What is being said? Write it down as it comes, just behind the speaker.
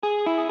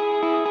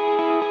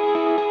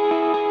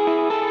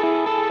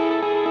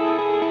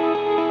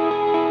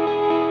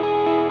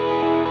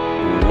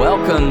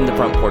Welcome to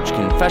Front Porch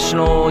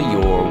Confessional,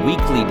 your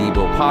weekly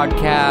Devo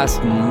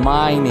podcast.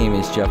 My name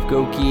is Jeff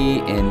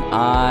Goki, and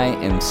I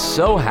am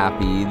so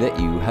happy that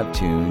you have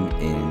tuned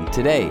in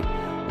today.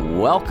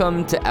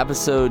 Welcome to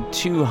episode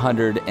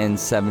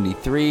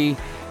 273,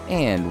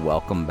 and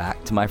welcome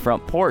back to my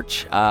front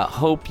porch.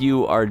 Hope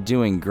you are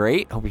doing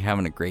great. Hope you're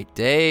having a great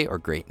day or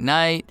great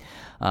night,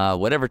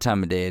 whatever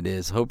time of day it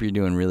is. Hope you're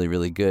doing really,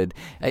 really good.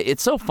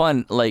 It's so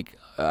fun,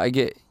 I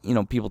get,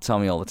 people tell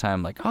me all the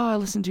time, I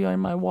listen to you on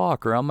my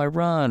walk or on my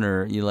run,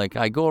 or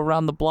I go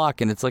around the block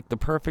and it's the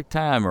perfect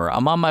time, or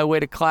I'm on my way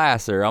to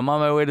class, or I'm on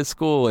my way to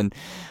school, and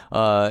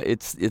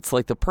it's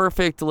like the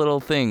perfect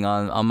little thing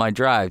on my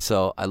drive.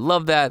 So I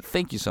love that.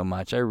 Thank you so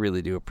much. I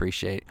really do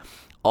appreciate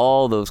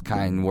all those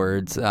kind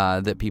words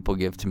that people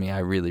give to me. I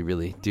really,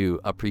 really do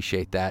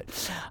appreciate that.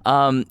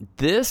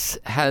 This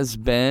has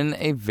been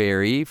a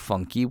very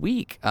funky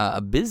week,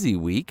 a busy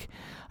week.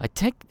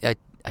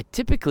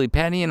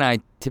 Patty and I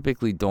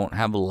typically don't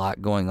have a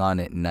lot going on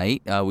at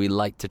night. We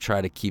like to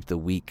try to keep the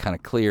week kind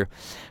of clear.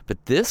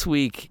 But this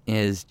week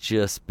has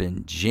just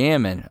been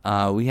jamming.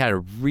 We had a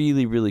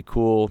really, really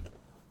cool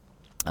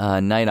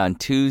night on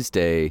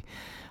Tuesday.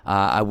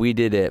 We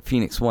did at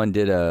Phoenix One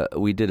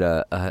we did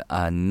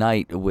a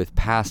night with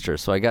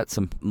pastors. So I got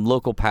some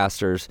local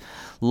pastors,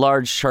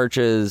 large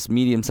churches,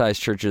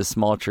 medium-sized churches,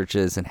 small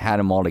churches, and had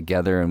them all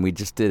together, and we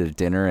just did a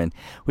dinner, and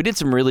we did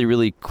some really,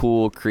 really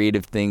cool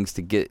creative things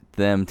to get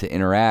them to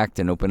interact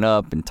and open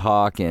up and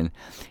talk, and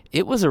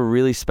it was a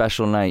really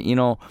special night.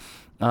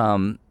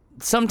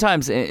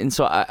 Sometimes, and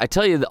so I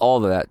tell you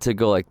all of that to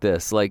go like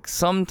this,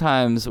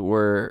 sometimes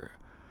we're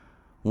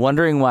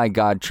wondering why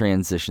God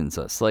transitions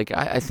us.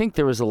 I think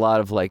there was a lot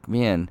of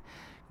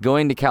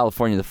going to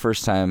California the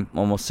first time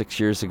almost 6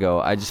 years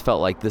ago, I just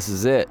felt like this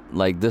is it.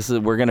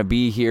 We're going to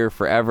be here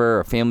forever.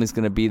 Our family's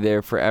going to be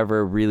there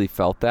forever. Really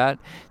felt that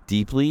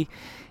deeply.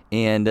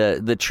 And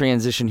the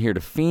transition here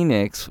to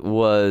Phoenix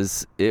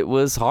was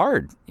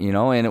hard,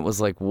 and it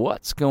was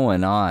what's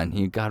going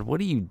on? God, what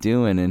are you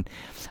doing? And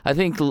I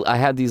think I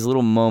had these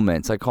little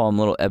moments. I call them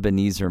little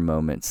Ebenezer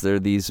moments. They're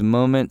these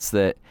moments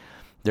that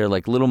they're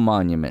like little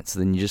monuments.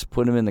 Then you just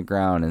put them in the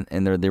ground,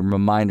 and they're the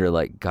reminder,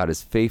 God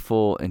is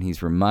faithful, and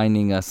He's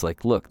reminding us,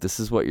 look, this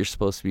is what you're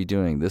supposed to be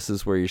doing. This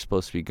is where you're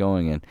supposed to be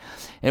going. And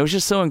it was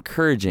just so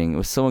encouraging. It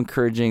was so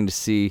encouraging to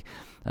see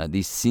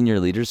these senior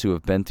leaders who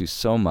have been through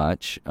so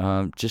much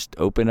just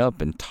open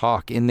up and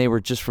talk. And they were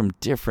just from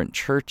different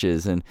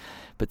churches,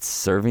 but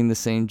serving the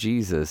same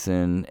Jesus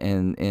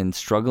and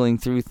struggling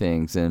through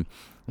things. And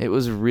it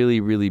was really,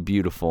 really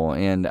beautiful.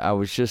 And I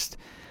was just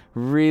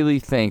really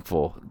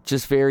thankful,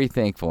 just very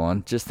thankful,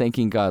 and just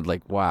thanking God,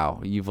 wow,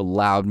 you've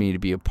allowed me to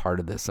be a part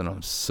of this, and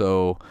I'm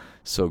so,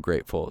 so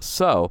grateful.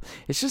 So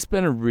it's just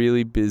been a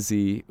really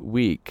busy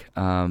week,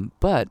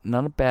 but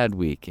not a bad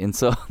week, and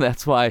so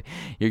that's why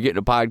you're getting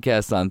a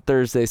podcast on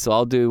Thursday. So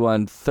I'll do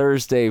one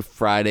Thursday,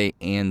 Friday,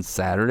 and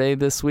Saturday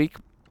this week,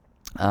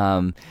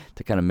 to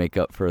kind of make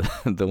up for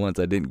the ones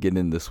I didn't get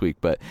in this week.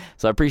 But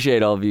so I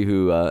appreciate all of you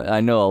who,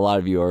 I know a lot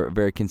of you are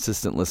very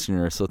consistent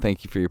listeners, so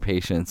thank you for your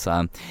patience,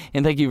 and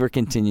thank you for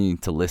continuing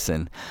to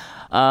listen.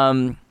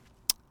 And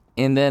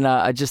then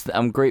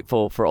I'm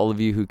grateful for all of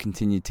you who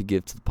continue to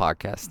give to the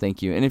podcast.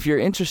 Thank you. And if you're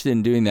interested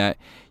in doing that,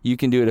 you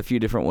can do it a few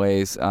different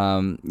ways.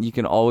 You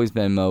can always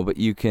Venmo, but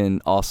you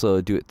can also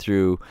do it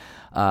through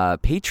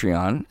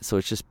Patreon. So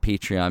it's just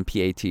Patreon,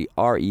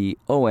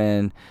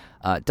 Patreon,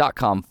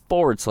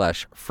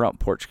 .com/Front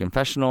Porch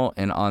Confessional,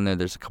 and on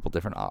there's a couple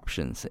different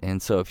options. And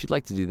so if you'd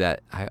like to do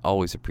that, I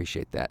always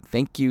appreciate that.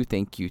 Thank you,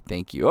 thank you,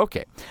 thank you.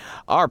 Okay,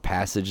 our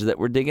passage that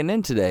we're digging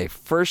in today,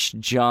 1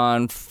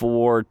 John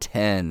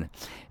 4:10,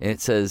 and it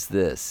says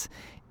this: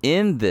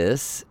 "In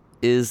this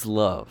is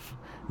love,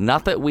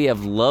 not that we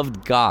have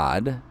loved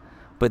God,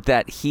 but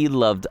that He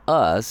loved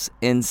us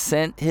and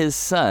sent His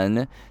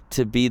Son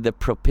to be the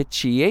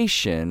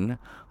propitiation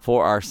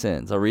for our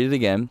sins." I'll read it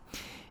again.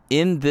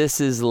 "In this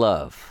is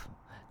love,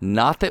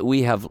 not that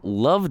we have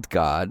loved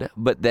God,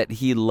 but that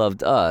He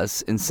loved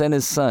us and sent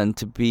His Son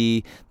to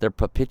be the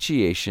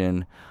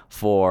propitiation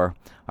for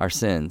our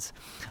sins."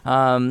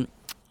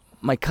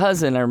 My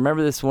cousin, I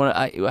remember this one,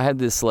 I had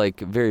this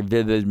very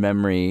vivid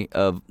memory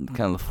of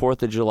kind of the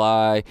 4th of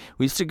July.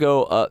 We used to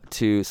go up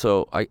to,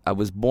 so I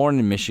was born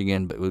in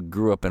Michigan, but we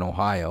grew up in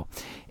Ohio.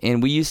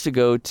 And we used to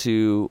go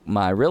to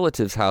my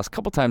relative's house a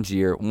couple times a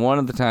year. One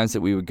of the times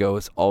that we would go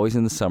was always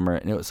in the summer,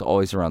 and it was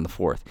always around the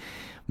 4th.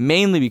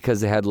 Mainly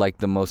because they had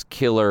the most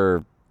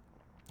killer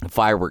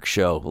fireworks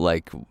show.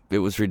 It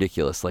was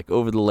ridiculous,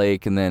 over the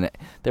lake. And then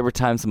there were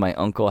times when my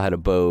uncle had a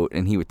boat,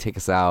 and he would take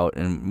us out,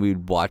 and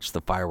we'd watch the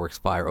fireworks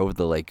fire over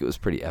the lake. It was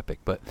pretty epic.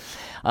 But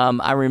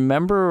I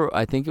remember,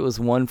 I think it was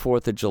one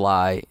 4th of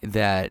July,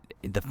 that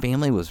the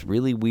family was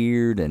really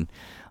weird, and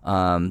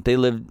They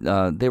lived.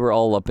 They were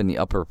all up in the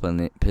Upper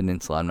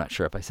Peninsula. I'm not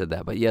sure if I said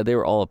that, but yeah, they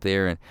were all up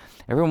there, and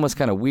everyone was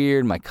kind of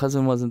weird. My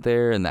cousin wasn't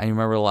there, and I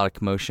remember a lot of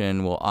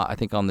commotion. Well, I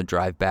think on the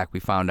drive back, we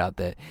found out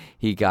that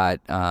he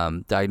got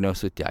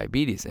diagnosed with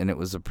diabetes, and it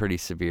was a pretty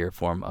severe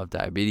form of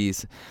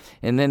diabetes.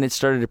 And then it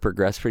started to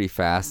progress pretty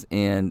fast,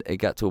 and it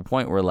got to a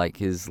point where like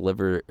his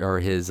liver or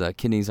his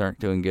kidneys aren't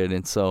doing good,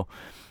 and so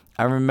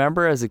I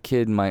remember as a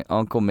kid my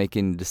uncle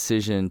making a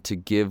decision to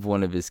give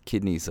one of his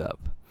kidneys up.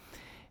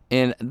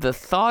 And the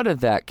thought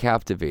of that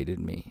captivated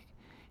me,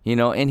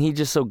 and he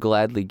just so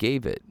gladly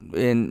gave it.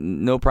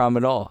 And no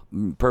problem at all.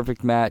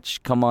 Perfect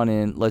match. Come on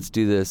in. Let's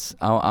do this.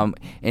 And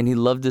he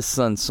loved his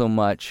son so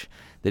much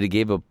that he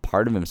gave a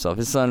part of himself.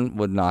 His son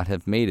would not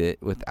have made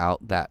it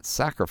without that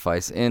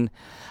sacrifice. And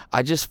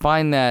I just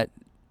find that,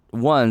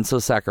 one, so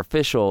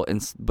sacrificial,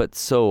 but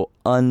so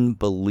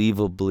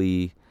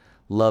unbelievably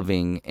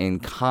loving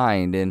and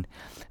kind. And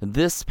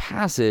this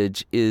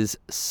passage is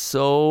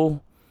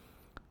so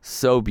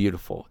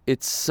beautiful.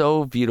 It's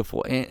so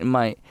beautiful. And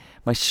my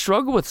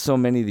struggle with so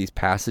many of these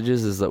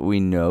passages is that we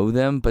know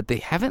them, but they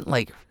haven't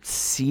like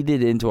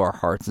seeded into our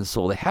hearts and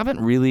soul. They haven't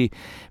really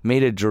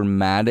made a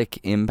dramatic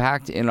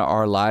impact in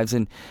our lives,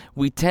 and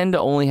we tend to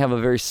only have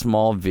a very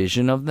small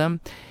vision of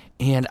them.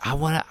 And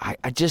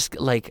I just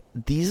like,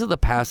 these are the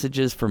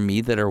passages for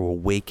me that are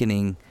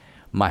awakening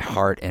my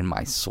heart and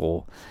my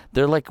soul.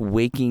 They're like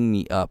waking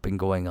me up and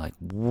going like,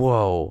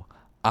 whoa,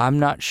 I'm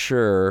not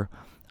sure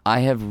I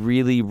have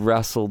really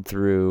wrestled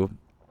through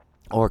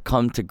or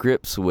come to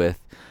grips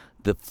with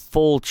the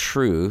full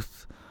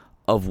truth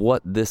of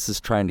what this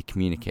is trying to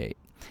communicate.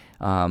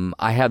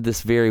 I have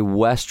this very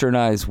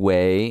westernized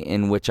way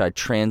in which I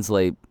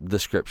translate the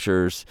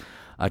scriptures.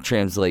 I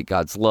translate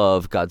God's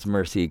love, God's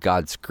mercy,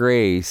 God's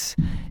grace,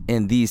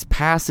 and these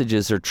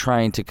passages are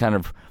trying to kind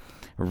of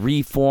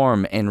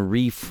reform and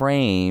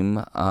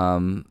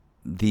reframe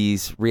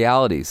these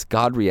realities,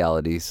 God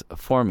realities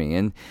for me.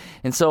 And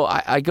so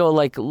I go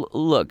like,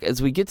 look,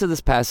 as we get to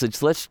this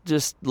passage, let's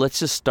just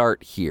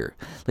start here.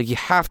 Like, you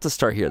have to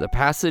start here. The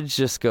passage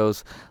just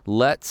goes,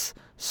 let's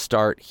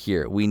start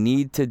here. We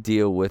need to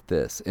deal with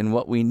this. And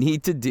what we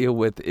need to deal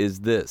with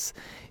is this,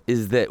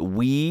 is that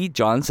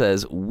John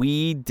says,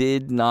 we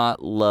did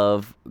not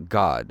love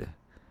God.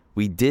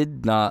 We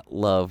did not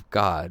love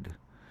God.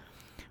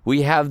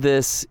 We have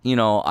this,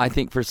 I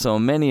think for so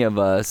many of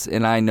us,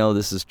 and I know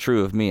this is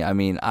true of me. I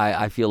mean,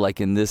 I feel like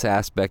in this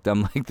aspect,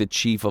 I'm like the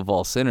chief of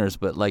all sinners,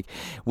 but like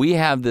we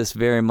have this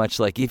very much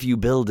like, if you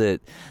build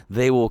it,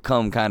 they will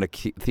come kind of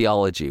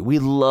theology. We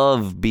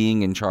love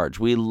being in charge.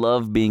 We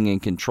love being in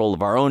control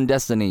of our own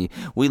destiny.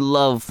 We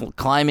love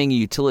climbing a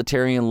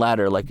utilitarian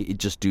ladder, like you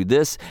just do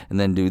this and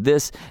then do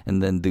this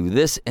and then do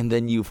this, and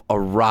then you've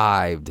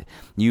arrived.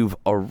 You've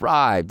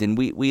arrived. And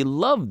we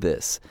love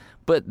this,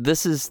 but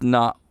this is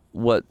not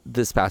what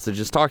this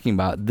passage is talking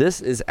about. This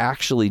is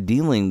actually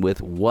dealing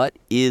with what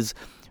is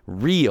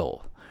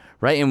real,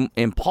 right?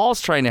 And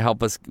Paul's trying to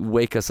help us,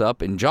 wake us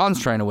up, and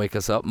John's trying to wake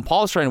us up, and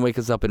Paul's trying to wake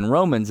us up in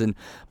Romans, and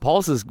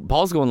Paul's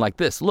going like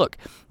this. Look,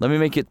 let me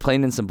make it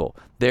plain and simple.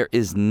 There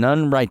is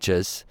none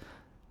righteous,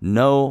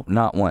 no,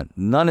 not one.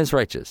 None is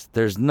righteous.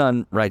 There's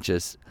none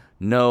righteous,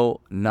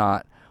 no,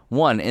 not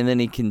one. And then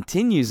he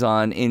continues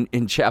on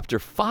in chapter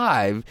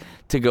 5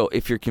 to go,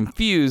 if you're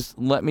confused,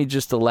 let me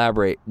just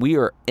elaborate. We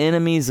are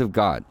enemies of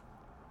God.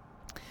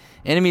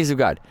 Enemies of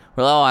God.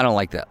 Well, oh, I don't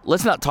like that.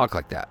 Let's not talk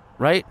like that,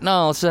 right?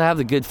 No, let's just have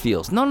the good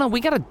feels. No, we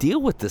got to deal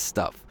with this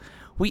stuff.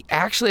 We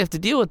actually have to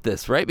deal with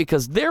this, right?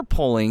 Because they're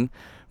pulling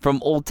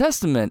from Old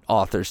Testament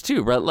authors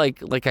too, right?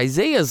 Like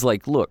Isaiah's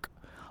like, look,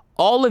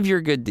 all of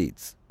your good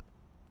deeds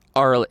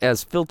are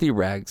as filthy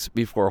rags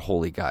before a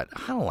holy God.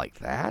 I don't like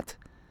that.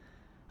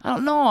 I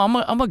don't know.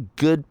 I'm a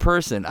good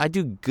person. I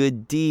do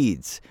good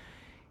deeds.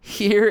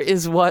 Here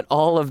is what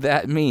all of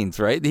that means,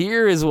 right?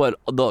 Here is what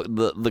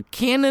the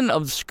canon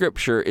of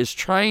Scripture is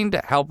trying to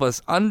help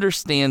us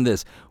understand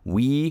this.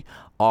 We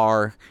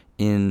are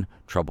in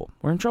trouble.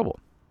 We're in trouble.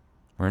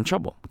 We're in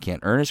trouble. We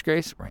can't earn His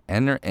grace. We're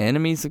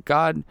enemies of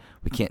God.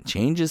 We can't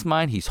change His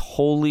mind. He's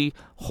holy,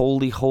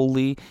 holy,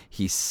 holy.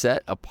 He's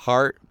set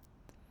apart.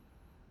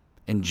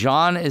 And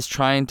John is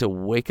trying to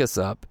wake us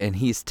up, and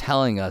he's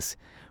telling us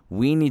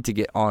we need to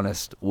get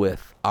honest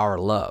with our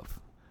love.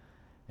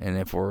 And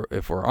if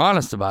we're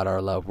honest about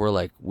our love, we're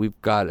like,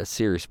 we've got a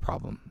serious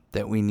problem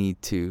that we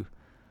need to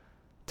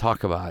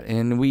talk about.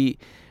 And we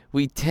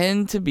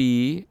tend to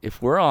be,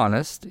 if we're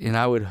honest, and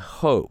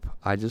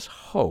I just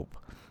hope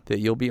that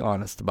you'll be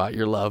honest about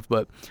your love,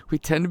 but we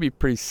tend to be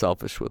pretty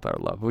selfish with our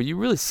love. When you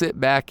really sit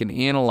back and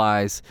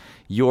analyze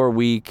your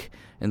week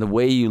and the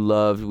way you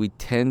love, we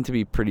tend to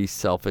be pretty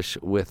selfish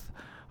with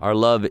our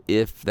love,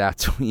 if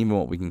that's even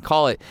what we can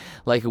call it.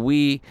 Like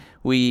we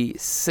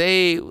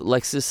say,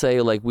 let's just say,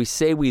 like we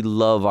say we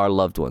love our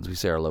loved ones. We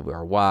say our love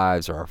our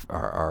wives or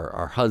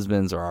our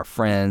husbands or our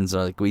friends,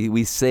 or like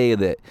we say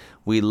that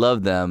we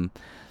love them,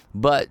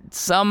 but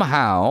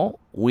somehow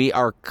we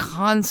are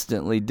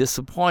constantly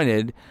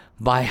disappointed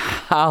by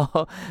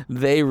how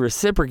they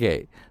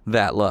reciprocate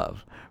that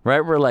love,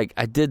 right? We're like,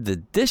 I did the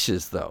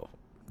dishes though.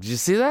 Did you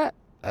see that?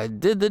 I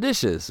did the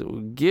dishes.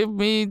 Give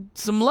me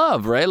some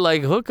love, right?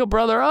 Like, hook a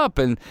brother up.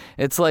 And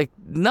it's like,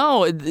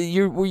 no,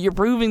 you're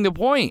proving the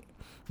point.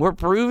 We're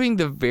proving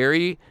the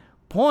very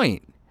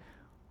point.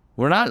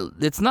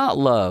 It's not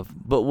love.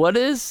 But what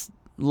is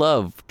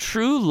love?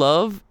 True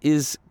love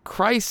is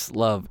Christ's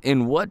love.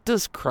 And what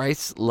does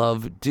Christ's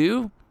love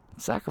do?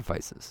 It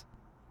sacrifices.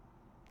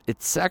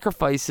 It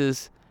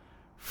sacrifices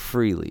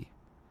freely.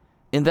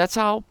 And that's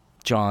how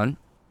John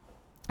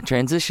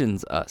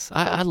transitions us.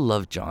 I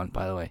love John,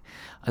 by the way.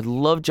 I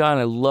love John.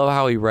 I love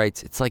how he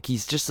writes. It's like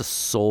he's just a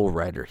soul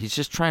writer. He's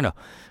just trying to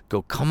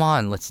go, come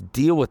on, let's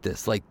deal with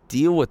this. Like,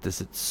 deal with this.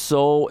 It's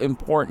so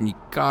important. You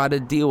gotta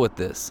deal with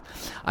this.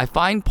 I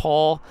find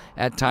Paul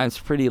at times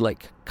pretty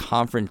like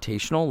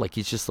confrontational. Like,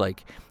 he's just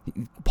like,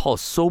 Paul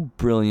is so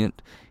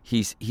brilliant.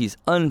 He's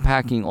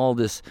unpacking all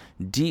this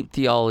deep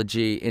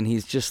theology, and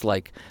he's just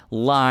like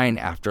line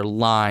after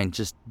line,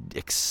 just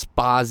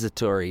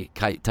expository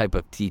type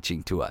of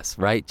teaching to us,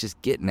 right?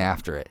 Just getting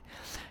after it.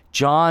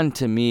 John,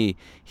 to me,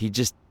 he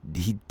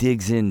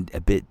digs in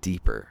a bit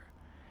deeper,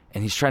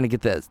 and he's trying to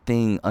get that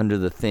thing under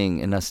the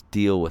thing and us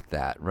deal with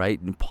that,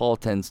 right? And Paul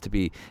tends to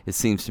be, it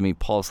seems to me,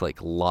 Paul's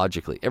like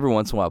logically. Every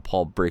once in a while,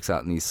 Paul breaks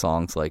out in these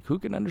songs like, who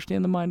can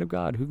understand the mind of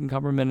God? Who can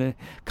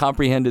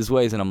comprehend his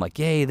ways? And I'm like,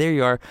 yay, there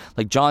you are.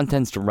 Like, John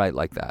tends to write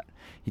like that.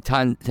 He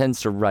tends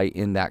to write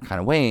in that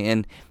kind of way.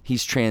 And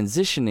he's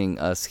transitioning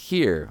us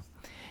here.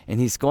 And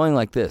he's going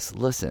like this.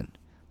 Listen,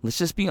 let's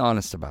just be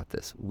honest about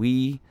this.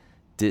 We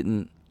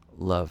didn't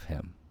love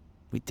him.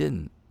 We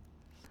didn't.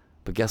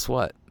 But guess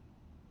what?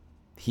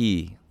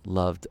 He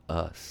loved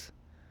us.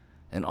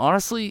 And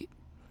honestly,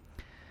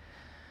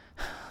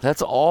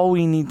 that's all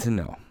we need to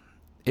know.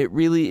 It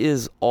really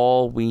is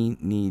all we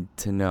need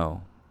to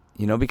know.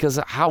 You know, because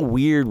how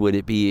weird would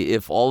it be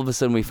if all of a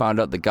sudden we found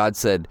out that God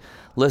said,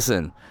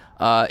 listen,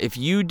 if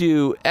you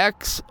do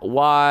X,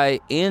 Y,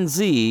 and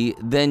Z,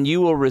 then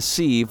you will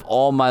receive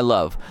all my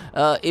love.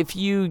 If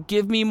you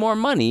give me more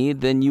money,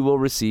 then you will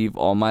receive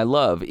all my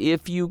love.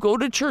 If you go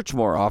to church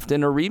more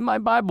often or read my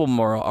Bible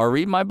more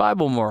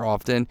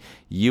often,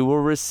 you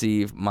will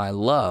receive my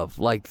love.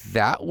 Like,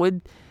 that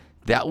would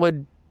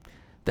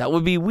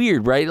be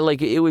weird, right?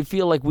 Like, it would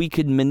feel like we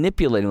could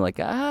manipulate him. Like,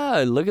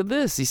 look at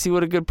this. You see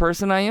what a good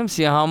person I am?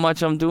 See how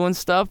much I'm doing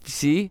stuff?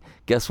 See?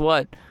 Guess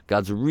what?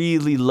 God's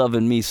really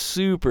loving me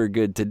super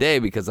good today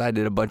because I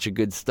did a bunch of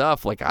good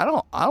stuff. Like, I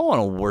don't want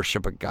to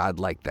worship a God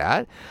like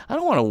that. I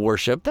don't want to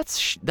worship.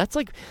 That's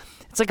like,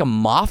 it's like a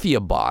mafia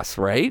boss,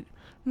 right?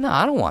 No,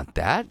 I don't want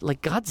that.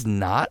 Like, God's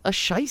not a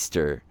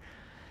shyster.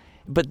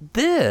 But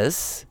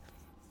this,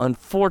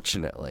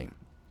 unfortunately,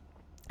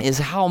 is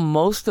how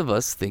most of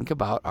us think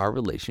about our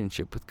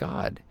relationship with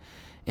God.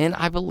 And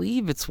I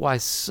believe it's why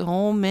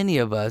so many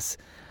of us,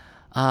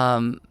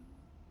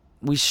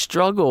 we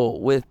struggle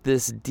with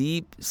this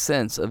deep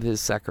sense of his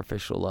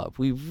sacrificial love.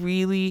 We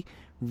really,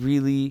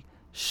 really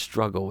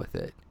struggle with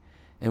it.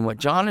 And what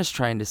John is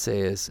trying to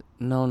say is,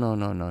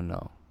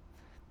 no.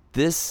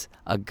 This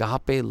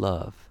agape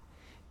love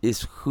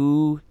is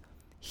who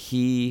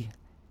he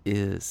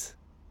is.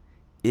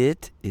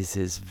 It is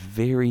his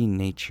very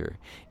nature.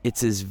 It's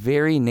his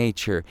very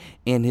nature,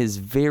 and his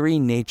very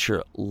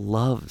nature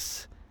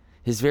loves.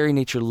 His very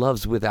nature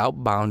loves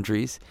without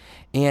boundaries.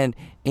 And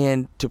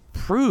to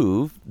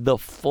prove the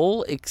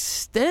full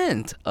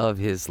extent of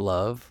his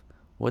love,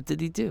 what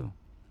did he do?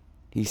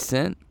 He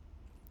sent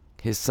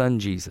his son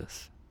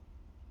Jesus.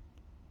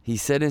 He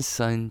sent his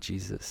son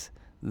Jesus.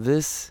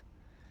 This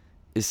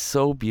is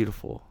so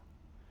beautiful.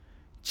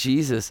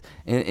 Jesus,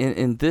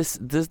 and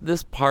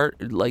this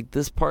part, like,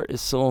 this part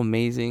is so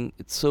amazing.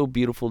 It's so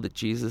beautiful that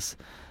Jesus,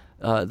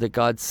 that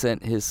God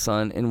sent his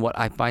son. And what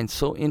I find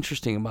so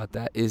interesting about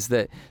that is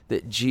that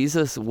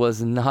Jesus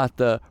was not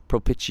the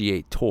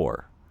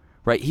propitiator,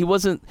 right? He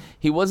wasn't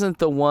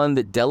the one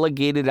that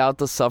delegated out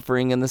the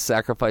suffering and the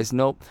sacrifice.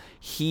 Nope.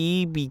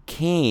 He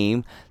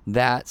became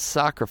that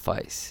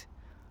sacrifice.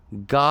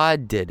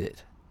 God did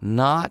it,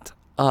 not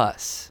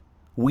us.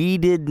 We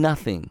did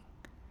nothing.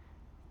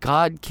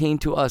 God came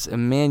to us,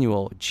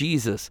 Emmanuel,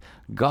 Jesus,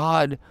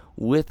 God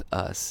with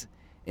us,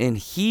 and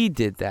he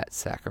did that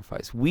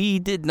sacrifice. We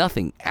did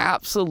nothing,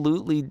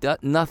 absolutely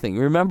nothing.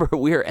 Remember,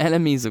 we are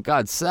enemies of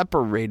God,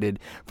 separated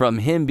from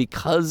him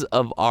because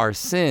of our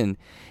sin.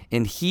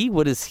 And he,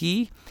 what is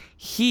he?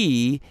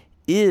 He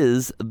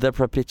is the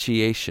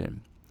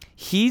propitiation.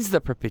 He's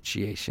the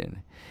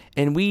propitiation.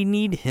 And we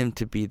need him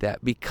to be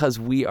that because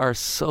we are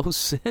so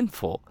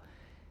sinful.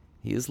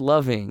 He is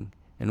loving,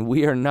 and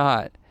we are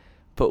not.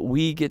 But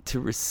we get to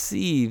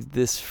receive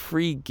this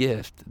free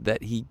gift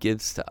that he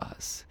gives to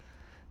us.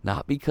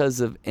 Not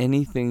because of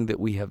anything that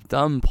we have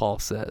done, Paul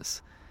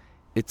says.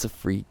 It's a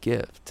free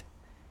gift.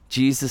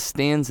 Jesus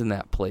stands in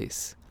that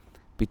place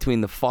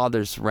between the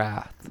Father's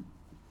wrath.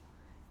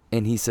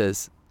 And he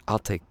says, I'll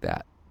take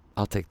that.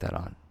 I'll take that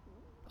on.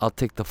 I'll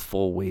take the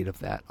full weight of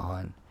that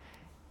on.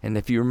 And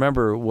if you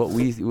remember what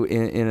we,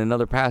 in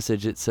another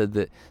passage, it said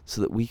that so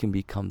that we can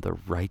become the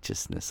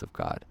righteousness of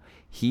God.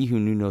 He who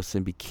knew no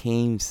sin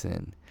became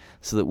sin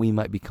so that we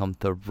might become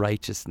the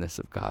righteousness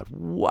of God.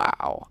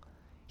 Wow.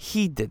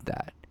 He did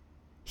that.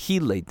 He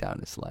laid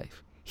down his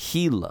life.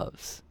 He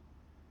loves.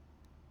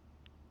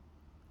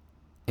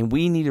 And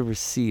we need to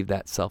receive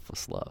that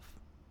selfless love.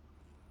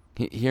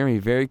 Hear me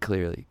very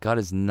clearly. God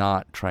is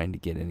not trying to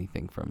get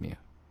anything from you.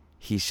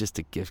 He's just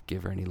a gift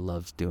giver, and he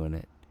loves doing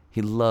it.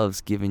 He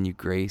loves giving you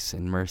grace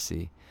and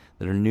mercy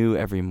that are new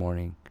every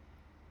morning.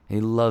 And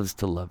he loves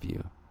to love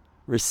you.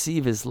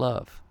 Receive his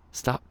love.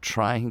 Stop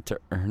trying to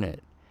earn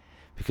it.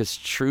 Because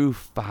true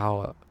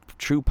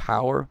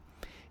power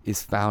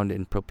is found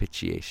in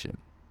propitiation.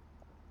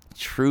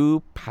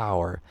 True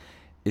power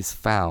is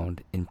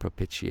found in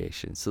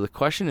propitiation. So the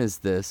question is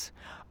this: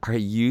 are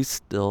you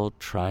still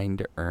trying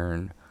to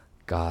earn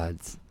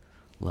God's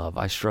love?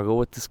 I struggle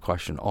with this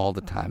question all the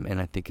time, and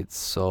I think it's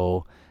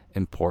so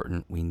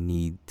important. We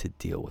need to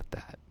deal with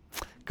that.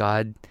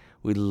 God,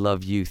 we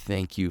love you.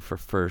 Thank you for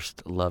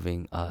first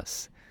loving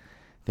us.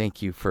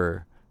 Thank you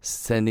for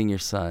sending your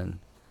Son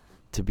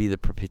to be the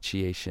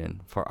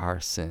propitiation for our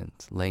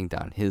sins, laying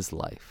down his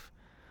life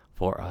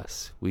for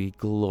us. We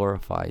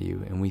glorify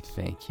you, and we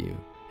thank you,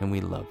 and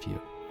we love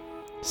you.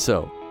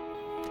 So,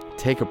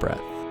 take a breath,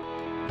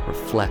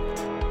 reflect,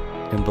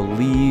 and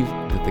believe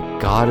that the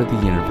God of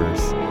the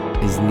universe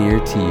is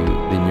nearer to you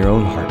than your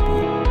own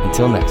heartbeat.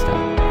 Until next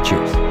time,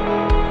 cheers.